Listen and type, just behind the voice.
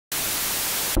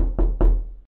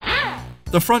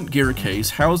The front gear case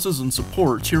houses and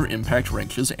supports your impact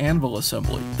wrench's anvil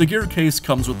assembly. The gear case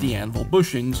comes with the anvil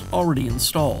bushings already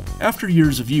installed. After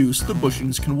years of use, the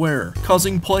bushings can wear,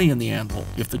 causing play in the anvil.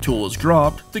 If the tool is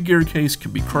dropped, the gear case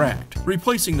can be cracked.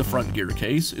 Replacing the front gear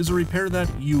case is a repair that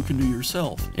you can do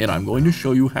yourself, and I'm going to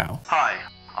show you how. Hi,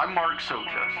 I'm Mark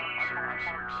Socha.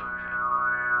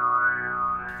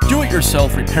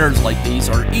 Do-it-yourself repairs like these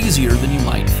are easier than you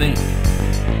might think.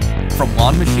 From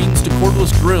lawn machines to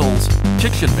cordless drills,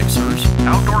 kitchen mixers,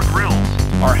 Outdoor grills.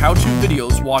 our how-to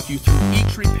videos walk you through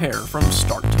each repair from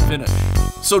start to finish.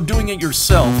 So doing it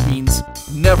yourself means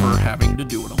never having to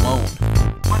do it alone.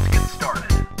 Let's get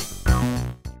started.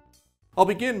 I'll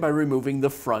begin by removing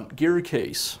the front gear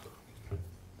case.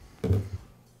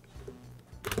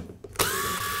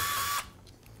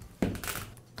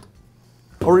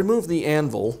 I'll remove the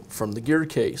anvil from the gear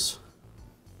case.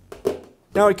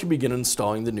 Now I can begin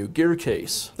installing the new gear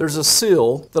case. There's a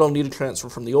seal that I'll need to transfer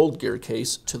from the old gear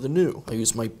case to the new. I'll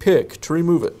use my pick to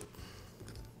remove it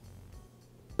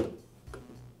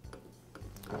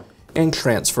and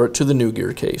transfer it to the new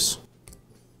gear case.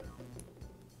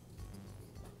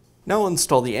 Now I'll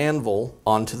install the anvil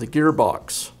onto the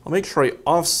gearbox. I'll make sure I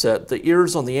offset the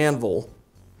ears on the anvil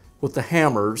with the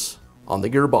hammers on the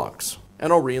gearbox.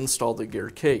 And I'll reinstall the gear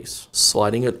case,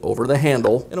 sliding it over the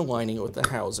handle and aligning it with the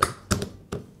housing.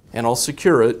 And I'll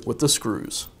secure it with the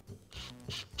screws.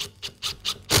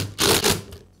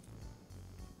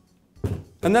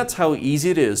 And that's how easy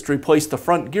it is to replace the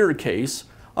front gear case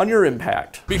on your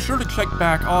impact. Be sure to check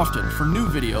back often for new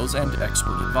videos and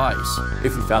expert advice.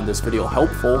 If you found this video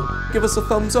helpful, give us a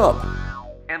thumbs up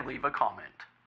And leave a comment.